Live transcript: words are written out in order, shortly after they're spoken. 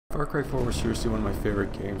Far Cry 4 was seriously one of my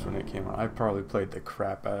favorite games when it came out. I probably played the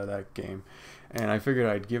crap out of that game, and I figured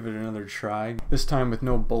I'd give it another try. This time with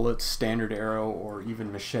no bullets, standard arrow, or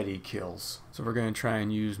even machete kills. So we're going to try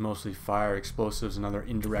and use mostly fire, explosives, and other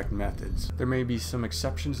indirect methods. There may be some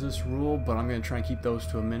exceptions to this rule, but I'm going to try and keep those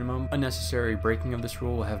to a minimum. Unnecessary breaking of this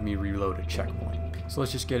rule will have me reload a checkpoint. So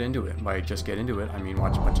let's just get into it. By just get into it, I mean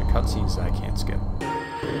watch a bunch of cutscenes that I can't skip.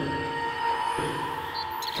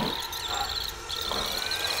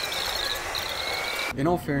 In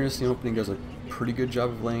all fairness, the opening does a pretty good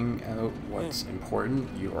job of laying out what's important.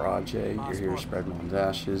 You are Ajay, you're here to spread Mom's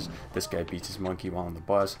ashes, this guy beats his monkey while on the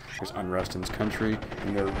bus, there's unrest in his country,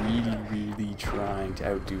 and they're really trying to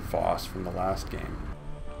outdo Voss from the last game.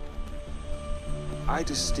 I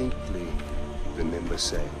distinctly remember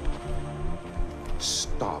saying,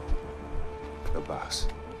 stop the bus.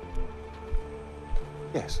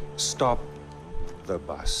 Yes, stop the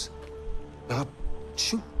bus. Not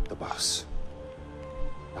shoot the bus.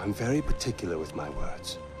 I'm very particular with my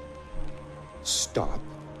words. Stop.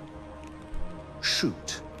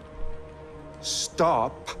 Shoot.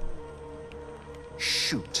 Stop.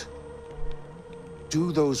 Shoot.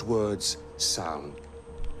 Do those words sound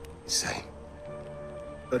the same?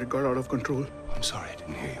 But it got out of control. I'm sorry, I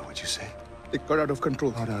didn't hear you. What'd you say? It got out of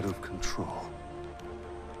control. Got out of control.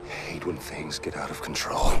 I hate when things get out of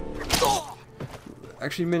control.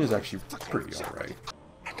 Actually, Min is actually pretty alright.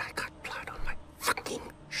 And I got blood on my fucking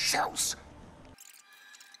shells.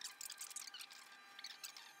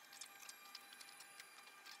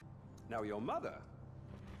 Now your mother.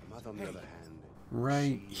 Mother, on the other hand.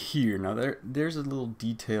 Right here. Now there's a little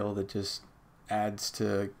detail that just adds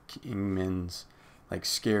to King Min's like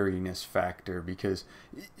scariness factor, because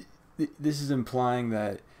this is implying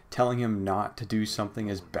that telling him not to do something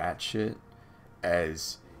as batshit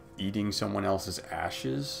as eating someone else's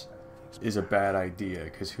ashes is a bad idea,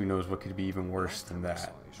 because who knows what could be even worse than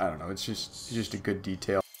that. I don't know, it's just a good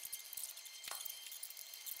detail.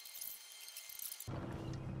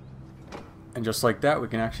 And just like that, we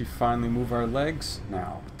can actually finally move our legs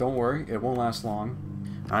now. Don't worry, it won't last long.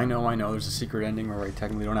 I know, there's a secret ending where we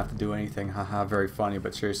technically don't have to do anything. Haha, very funny,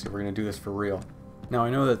 but seriously, we're gonna do this for real. Now, I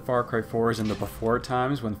know that Far Cry 4 is in the before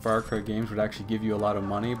times when Far Cry games would actually give you a lot of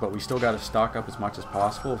money, but we still gotta stock up as much as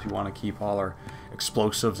possible if you want to keep all our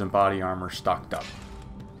explosives and body armor stocked up.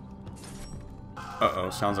 Uh-oh,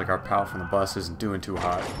 sounds like our pal from the bus isn't doing too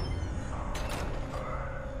hot.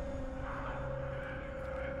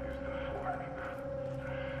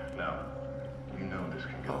 Now, we know this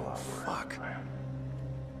can get a lot worse. Fuck.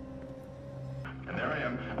 And there I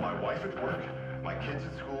am, my wife at work, my kids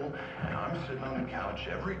at school, and I'm sitting on the couch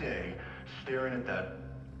every day staring at that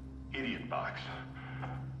idiot box.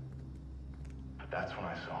 But that's when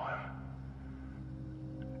I saw him.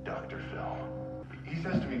 Dr. Phil. He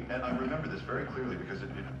says to me, and I remember this very clearly because it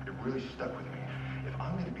really stuck with me, if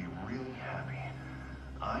I'm going to be really happy,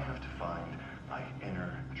 I have to find my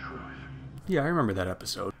inner truth. Yeah, I remember that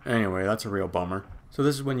episode. Anyway, that's a real bummer. So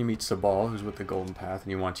this is when you meet Sabal, who's with the Golden Path,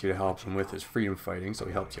 and he wants you to help him with his freedom fighting, so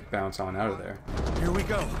he helps you bounce on out of there. Here we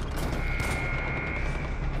go.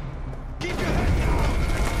 Keep your head down!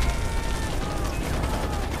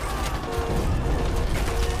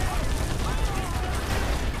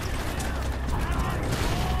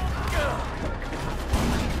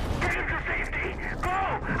 Get into safety! Go!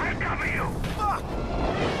 I cover you! Fuck!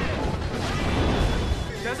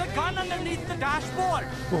 There's a gun underneath the dashboard!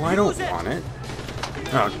 Well, I don't want it.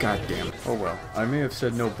 Oh, goddamn. Oh well. I may have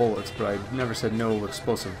said no bullets, but I never said no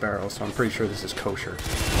explosive barrels, so I'm pretty sure this is kosher.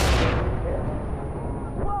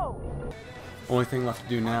 Whoa! Only thing left to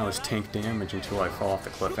do now is tank damage until I fall off the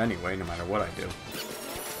cliff anyway, no matter what I do.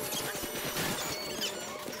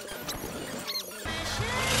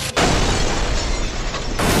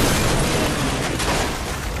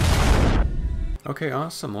 Okay,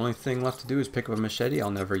 awesome. Only thing left to do is pick up a machete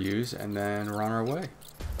I'll never use, and then we're on our way.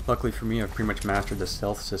 Luckily for me, I've pretty much mastered the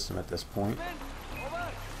stealth system at this point.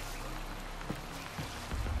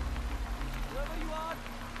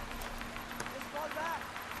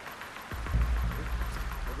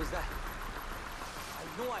 What was that? I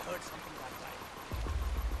know I heard something that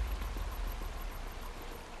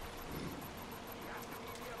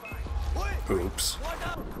time. Oops.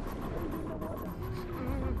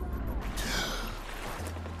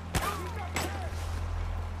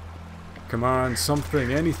 Come on,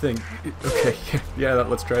 something, anything. Okay, yeah,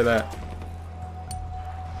 let's try that.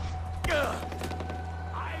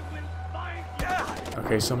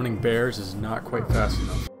 Okay, summoning bears is not quite fast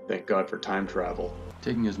enough. Thank God for time travel.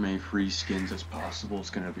 Taking as many free skins as possible is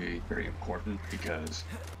going to be very important, because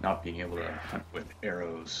not being able to hunt with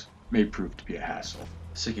arrows may prove to be a hassle.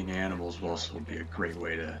 Sicking animals will also be a great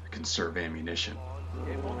way to conserve ammunition.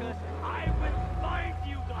 I will find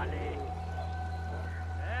you, Gully!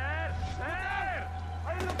 There!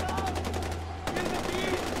 Are you down? In the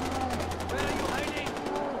field! Where are you hiding?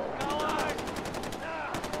 Coward!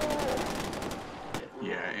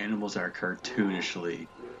 Yeah, animals are cartoonishly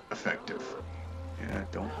effective. Yeah,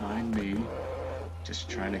 don't mind me. Just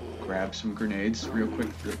trying to grab some grenades real quick.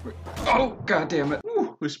 Oh, god damn it.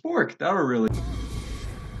 Ooh, a spork. That were really...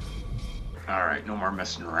 Alright, no more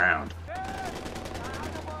messing around.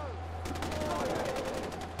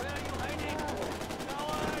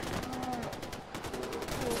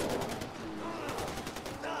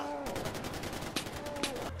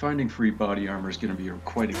 Finding free body armor is going to be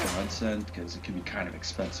quite a godsend because it can be kind of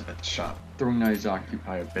expensive at the shop. Throwing knives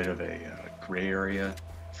occupy a bit of a gray area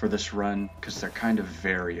for this run because they're kind of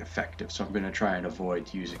very effective, so I'm going to try and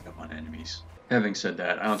avoid using them on enemies. Having said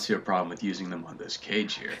that, I don't see a problem with using them on this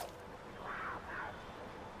cage here.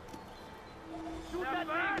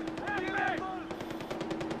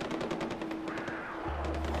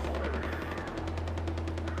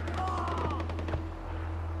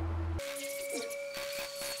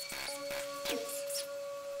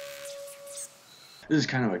 This is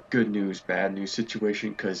kind of a good news, bad news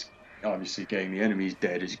situation, because obviously getting the enemies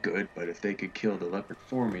dead is good, but if they could kill the leopard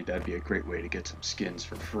for me, that'd be a great way to get some skins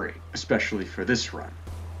for free, especially for this run.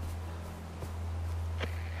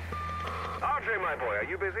 RJ, my boy, are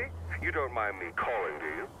you busy? You don't mind me calling, do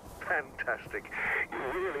you? Fantastic. You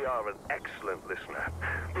really are an excellent listener.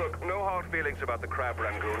 Look, no hard feelings about the crab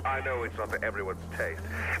rangoon. I know it's not to everyone's taste,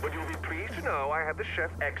 but you'll be pleased to know I had the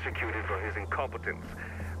chef executed for his incompetence.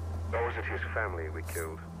 Or was it his family we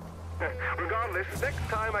killed? Regardless, next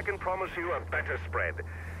time I can promise you a better spread.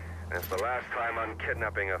 That's the last time I'm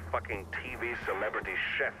kidnapping a fucking TV celebrity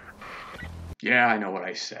chef. Yeah, I know what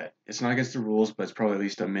I said. It's not against the rules, but it's probably at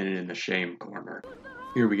least a minute in the shame corner.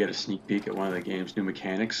 Here we get a sneak peek at one of the game's new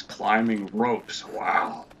mechanics, climbing ropes.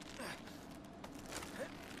 Wow.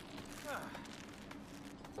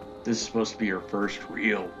 This is supposed to be your first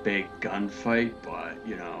real big gunfight, but,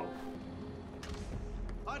 you know...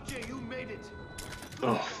 You made it!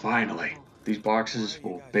 Oh, finally. These boxes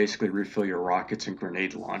will basically refill your rockets and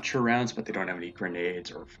grenade launcher rounds, but they don't have any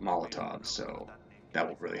grenades or Molotovs, so that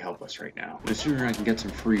will really help us right now. The sooner I can get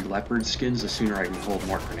some free leopard skins, the sooner I can hold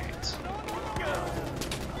more grenades.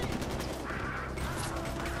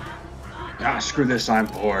 Ah, screw this, I'm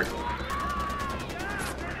bored.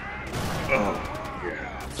 Oh, yeah.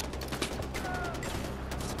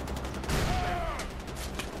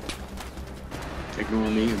 Ignore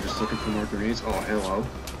me, I'm just looking for more grenades. Oh, hello.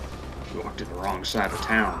 You walked to the wrong side of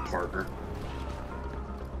town, partner.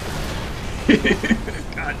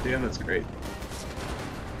 God damn, that's great.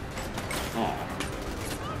 Oh.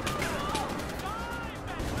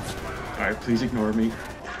 Alright, please ignore me.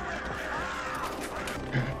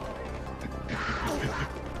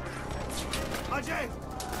 Ajay!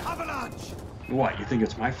 Avalanche! What, you think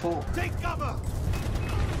it's my fault? Take cover!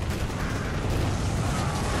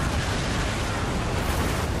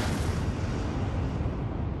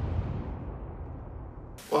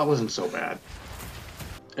 Well, that wasn't so bad.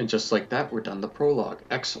 And just like that, we're done the prologue.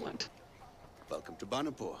 Excellent. Welcome to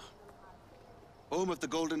Banapur, home of the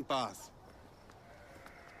Golden Path.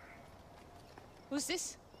 Who's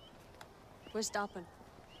this? Where's Doepler?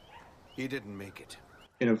 He didn't make it.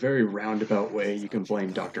 In a very roundabout way, you can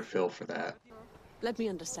blame Dr. Phil for that. Let me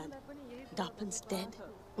understand. Doepler's dead?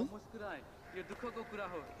 Hmm?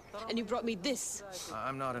 And you brought me this?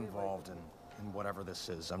 I'm not involved in whatever this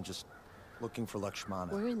is. I'm just looking for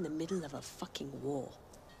Lakshmana. We're in the middle of a fucking war.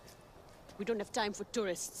 We don't have time for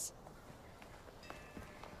tourists.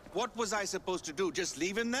 What was I supposed to do? Just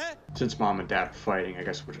leave him there? Since Mom and Dad are fighting, I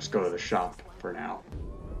guess we'll just go to the shop for now.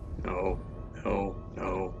 No, no,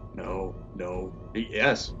 no, no, no.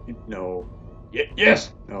 Yes, no.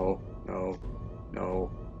 Yes! No, no,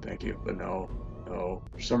 no. Thank you, but no, no.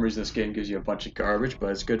 For some reason, this game gives you a bunch of garbage, but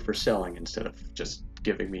it's good for selling instead of just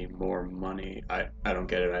giving me more money. I don't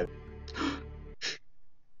get it.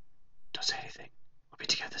 Don't say anything. We'll be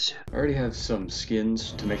together soon. I already have some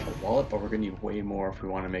skins to make a wallet, but we're gonna need way more if we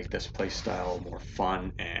want to make this playstyle more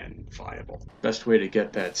fun and viable. Best way to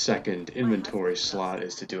get that second inventory slot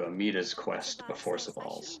is to do Amita's quest before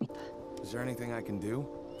Sabal's. Is there anything I can do?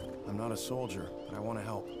 I'm not a soldier, but I want to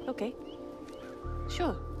help. Okay.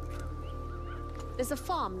 Sure. There's a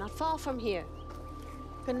farm not far from here.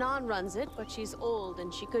 Kanan runs it, but she's old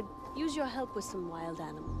and she could use your help with some wild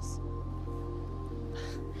animals.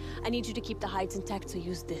 I need you to keep the hides intact, so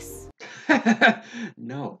use this.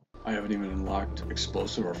 No. I haven't even unlocked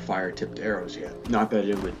explosive or fire-tipped arrows yet. Not that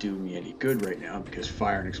it would do me any good right now, because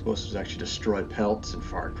fire and explosives actually destroy pelts in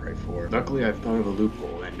Far Cry 4. Luckily, I've thought of a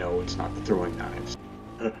loophole, and no, it's not the throwing knives.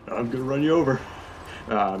 I'm gonna run you over.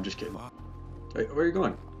 I'm just kidding. Wait, where are you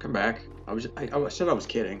going? Come back. I said I was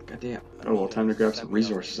kidding. Goddamn. Oh well, time to grab some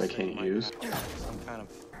resources I can't use.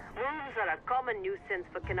 Wolves are a common nuisance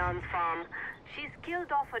for Kanan's farm. She's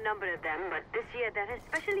killed off a number of them, but this year they're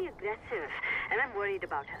especially aggressive, and I'm worried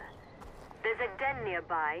about her. There's a den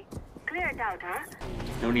nearby. Clear it out, huh?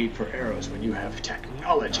 No need for arrows when you have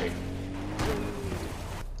technology.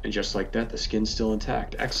 And just like that, the skin's still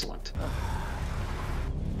intact. Excellent.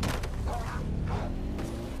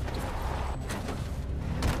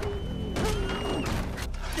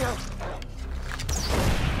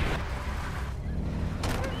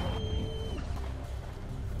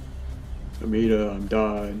 Amita, I'm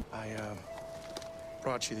done. I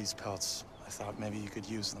brought you these pelts. I thought maybe you could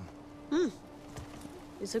use them.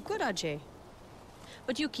 It's a good Ajay.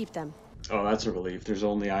 But you keep them. Oh, that's a relief. There's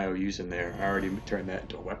only IOUs in there. I already turned that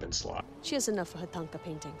into a weapon slot. She has enough for her Tanka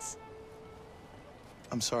paintings.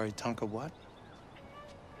 I'm sorry, Tanka what?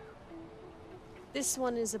 This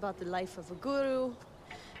one is about the life of a guru.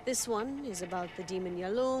 This one is about the demon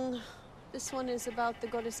Yalung. This one is about the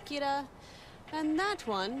goddess Kira. And that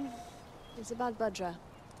one is about Bhadra,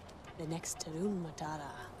 the next Tarun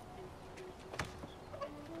Matara.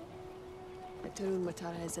 The Tarun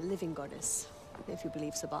Matara is a living goddess, if you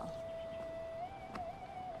believe Sabal.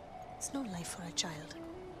 It's no life for a child,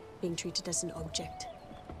 being treated as an object,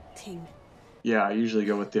 thing. Yeah, I usually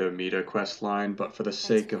go with the Amita quest line, but for the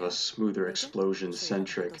sake of a smoother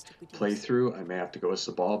explosion-centric playthrough, I may have to go with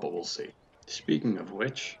Sabal, but we'll see. Speaking of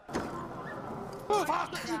which...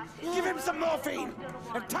 Fuck! Give him some morphine!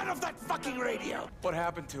 And turn off that fucking radio! What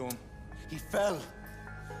happened to him? He fell.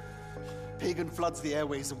 Pagan floods the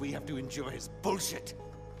airways and we have to endure his bullshit.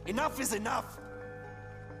 Enough is enough!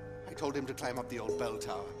 I told him to climb up the old bell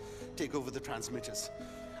tower, take over the transmitters,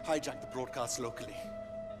 hijack the broadcast locally.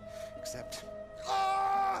 Except...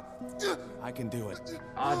 I can do it.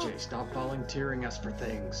 Ajay, stop volunteering us for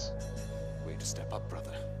things. Way to step up,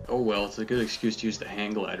 brother. Oh well, it's a good excuse to use the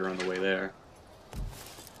hang glider on the way there.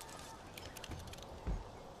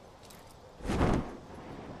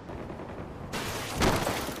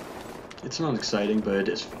 It's not exciting, but it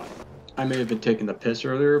is fun. I may have been taking the piss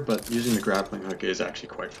earlier, but using the grappling hook is actually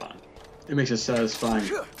quite fun. It makes it satisfying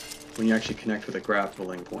when you actually connect with a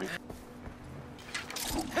grappling point.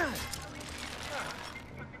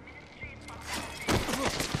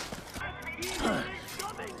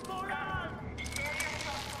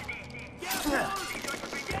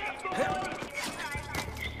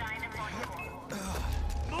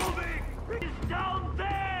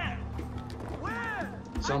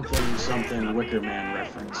 Something Wicker Man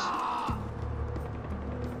reference.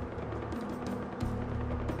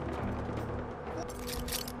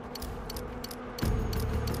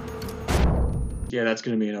 Yeah, that's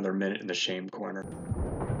gonna be another minute in the shame corner.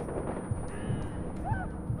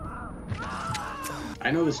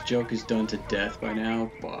 I know this joke is done to death by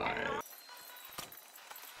now, but...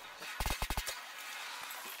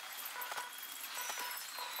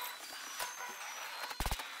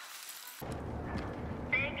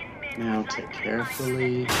 Now take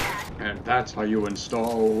carefully, and that's how you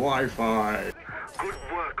install Wi-Fi. Good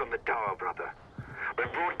work on the tower, brother. We're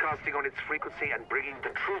broadcasting on its frequency and bringing the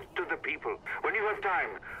truth to the people. When you have time,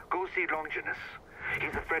 go see Longinus.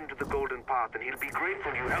 He's a friend of the Golden Path, and he'll be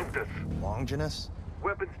grateful you helped us. Longinus?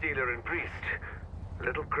 Weapons dealer and priest. A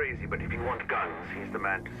little crazy, but if you want guns, he's the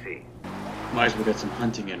man to see. Might as well get some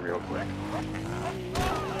hunting in real quick.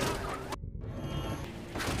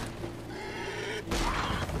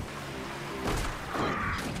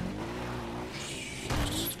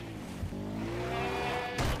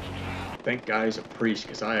 Thank God he's a priest,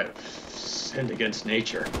 because I have sinned against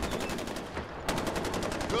nature.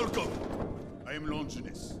 Welcome. I am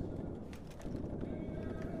Longinus.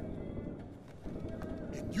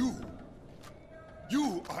 And you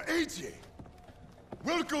are AJ.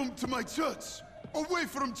 Welcome to my church. Away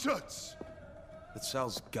from church. It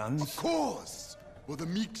sells guns? Of course. Well, the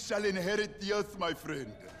meek shall inherit the earth, my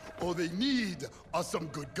friend. All they need are some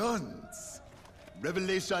good guns.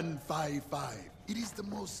 Revelation 5:5. It is the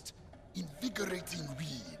most invigorating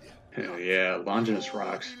read. Hell yeah, Longinus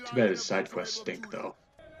rocks. Too bad his side quests stink, though.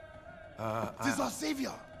 It is our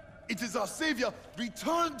savior. It is our savior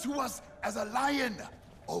returned to us as a lion,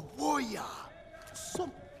 a warrior.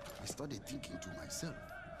 So, I started thinking to myself,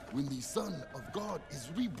 when the Son of God is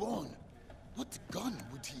reborn, what gun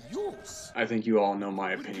would he use? I think you all know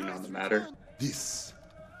my opinion on the matter. This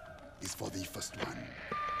is for the first one.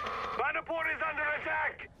 Banapur is under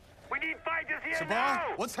attack! We need fighters here Sabal,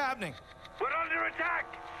 now! what's happening? We're under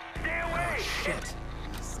attack! Stay away! Shit.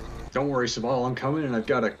 Don't worry, Sabal, I'm coming and I've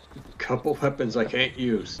got a couple weapons I can't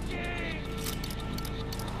use.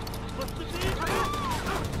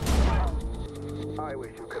 I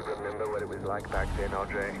wish you could remember what it was like back then,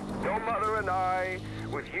 Audrey. Your mother and I,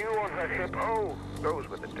 with you on her hip. Oh, those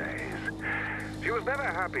were the days. She was never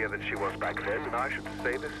happier than she was back then, and I should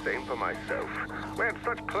say the same for myself. We had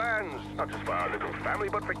such plans, not just for our little family,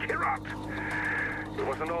 but for Kirat. It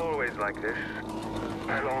wasn't always like this.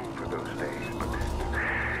 I long for those days,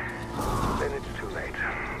 but then it's too late.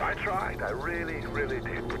 I tried, I really, really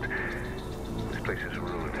did, but this place is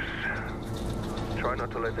ruinous. Try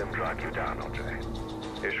not to let them drag you down, Audrey.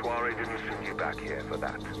 Ishwari didn't send you back here for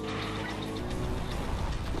that.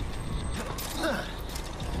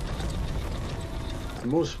 In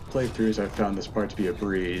most playthroughs, I've found this part to be a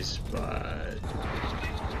breeze, but...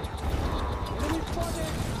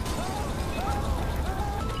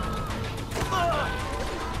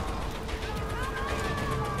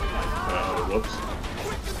 whoops.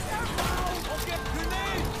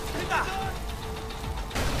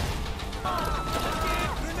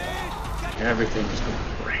 Everything was going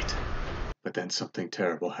great, but then something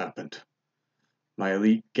terrible happened. My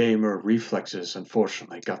elite gamer reflexes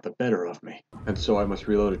unfortunately got the better of me, and so I must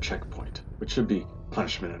reload a checkpoint, which should be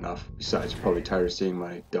punishment enough. Besides, probably tired of seeing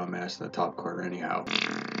my dumb ass in the top corner anyhow.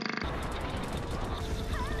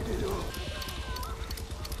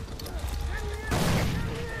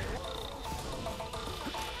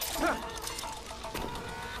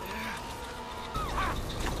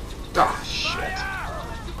 Ah, shit.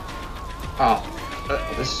 Oh,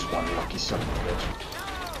 this is one lucky son of a bitch.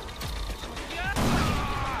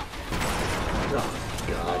 Oh,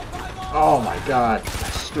 God. Oh, my God.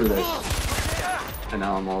 Screw this. And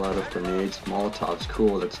now I'm all out of grenades. Molotovs,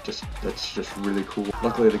 cool. That's just really cool.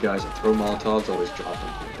 Luckily, the guys that throw Molotovs always drop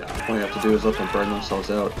them down. All you have to do is let them burn themselves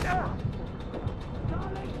out.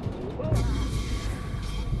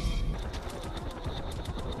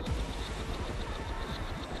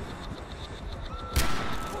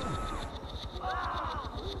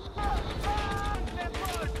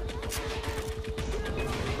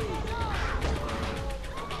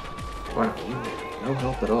 Wow, no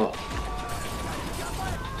help at all.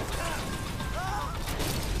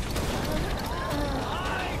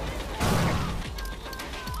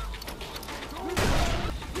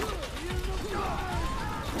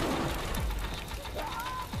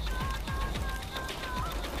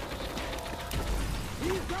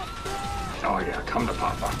 Oh yeah, come to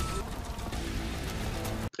Papa.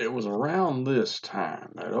 It was around this time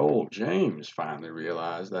that old James finally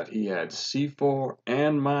realized that he had C4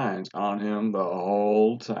 and mines on him the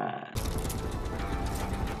whole time.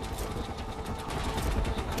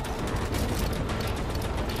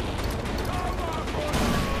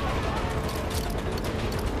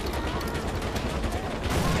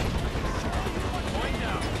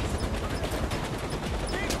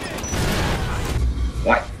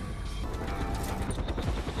 What?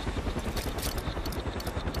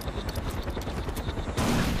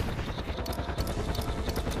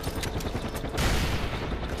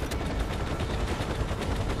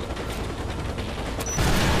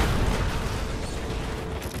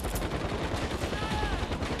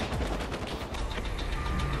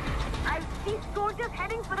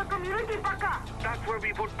 Heading for the community Baka. That's where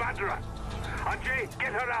we put Badra. Ajay,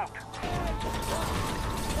 get her out.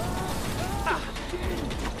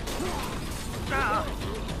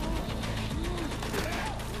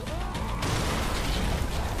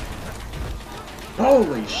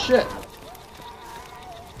 Holy shit!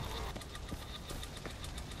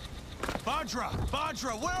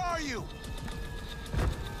 Badra, where are you?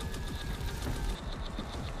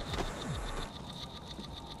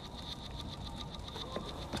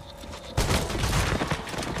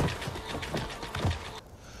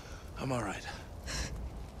 I'm all right.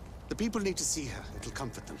 The people need to see her. It'll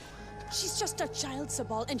comfort them. She's just a child,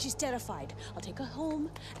 Sabal, and she's terrified. I'll take her home,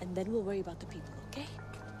 and then we'll worry about the people, okay?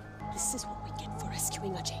 This is what we get for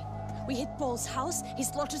rescuing Ajay. We hit Paul's house, he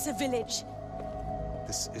slaughters a village.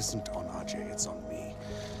 This isn't on Ajay, it's on me.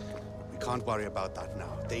 We can't worry about that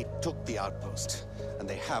now. They took the outpost, and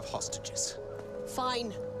they have hostages.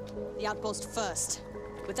 Fine. The outpost first.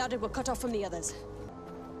 Without it, we're cut off from the others.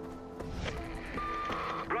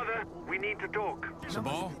 Brother, we need to talk.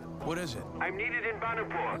 Sabal, what is it? I'm needed in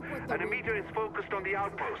Banapur, and Amita is focused on the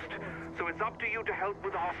outpost. So it's up to you to help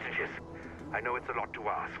with the hostages. I know it's a lot to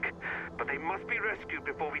ask, but they must be rescued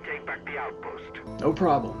before we take back the outpost. No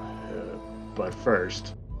problem. But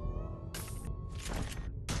first...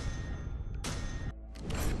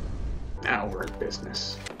 Now we're in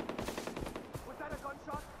business. Was that a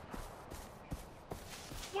gunshot?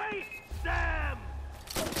 Wait, Sam!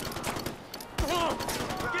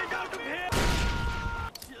 Get out of here!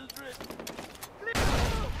 Children!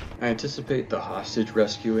 I anticipate the hostage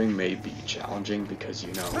rescuing may be challenging because,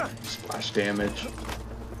 you know, splash damage.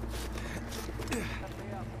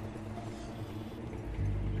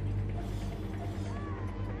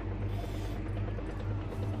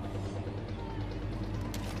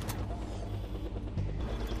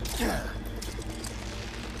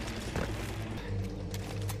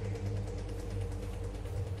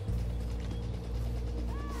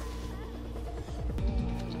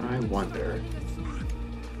 I wonder.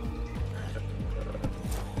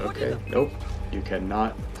 Okay, nope. You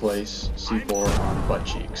cannot place C4 on butt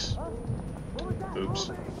cheeks.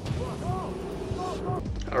 Oops.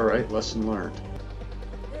 Alright, lesson learned.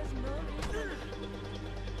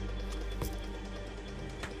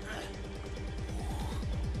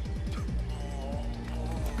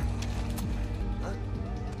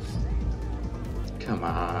 Come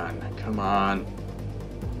on, come on.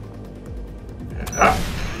 Ah.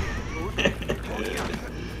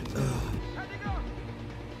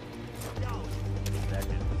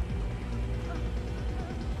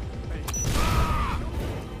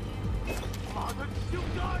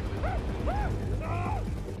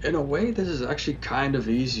 In a way, this is actually kind of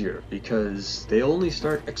easier, because they only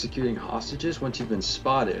start executing hostages once you've been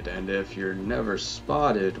spotted, and if you're never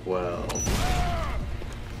spotted, well...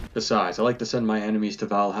 Besides, I like to send my enemies to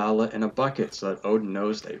Valhalla in a bucket so that Odin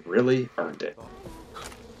knows they really earned it.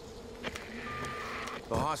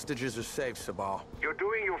 The hostages are safe, Sabal. You're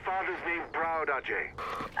doing your father's name proud, Ajay.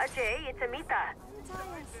 Ajay, it's Amita.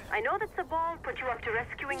 I know that Sabal put you up to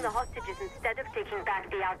rescuing the hostages instead of taking back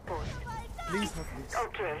the outpost. Please have this.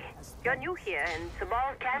 Okay, you're new here, and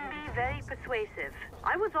Sabal can be very persuasive.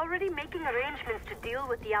 I was already making arrangements to deal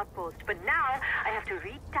with the outpost, but now I have to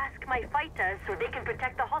retask my fighters so they can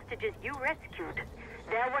protect the hostages you rescued.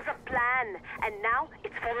 There was a plan, and now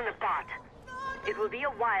it's fallen apart. It will be a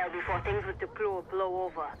while before things with the crew blow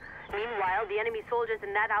over. Meanwhile, the enemy soldiers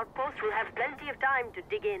in that outpost will have plenty of time to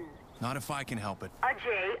dig in. Not if I can help it.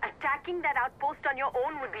 Ajay, attacking that outpost on your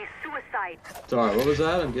own would be suicide. Sorry, what was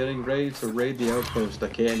that? I'm getting ready to raid the outpost. I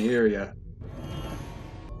can't hear ya.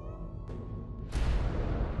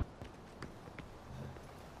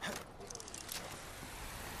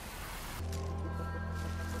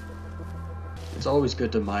 It's always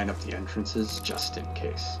good to mine up the entrances, just in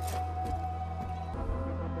case.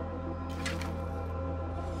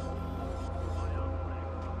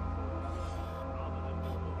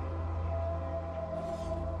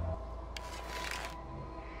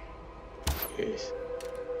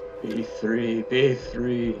 B3,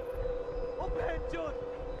 B3.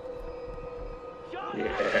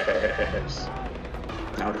 Yes.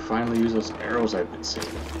 Now to finally use those arrows I've been seeing.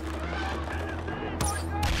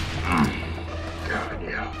 God,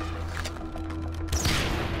 yeah.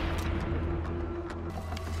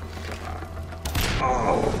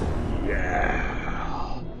 Oh,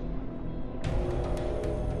 yeah.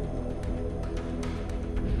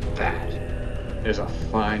 That is a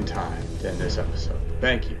fine time to end this episode.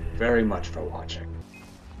 Thank you very much for watching.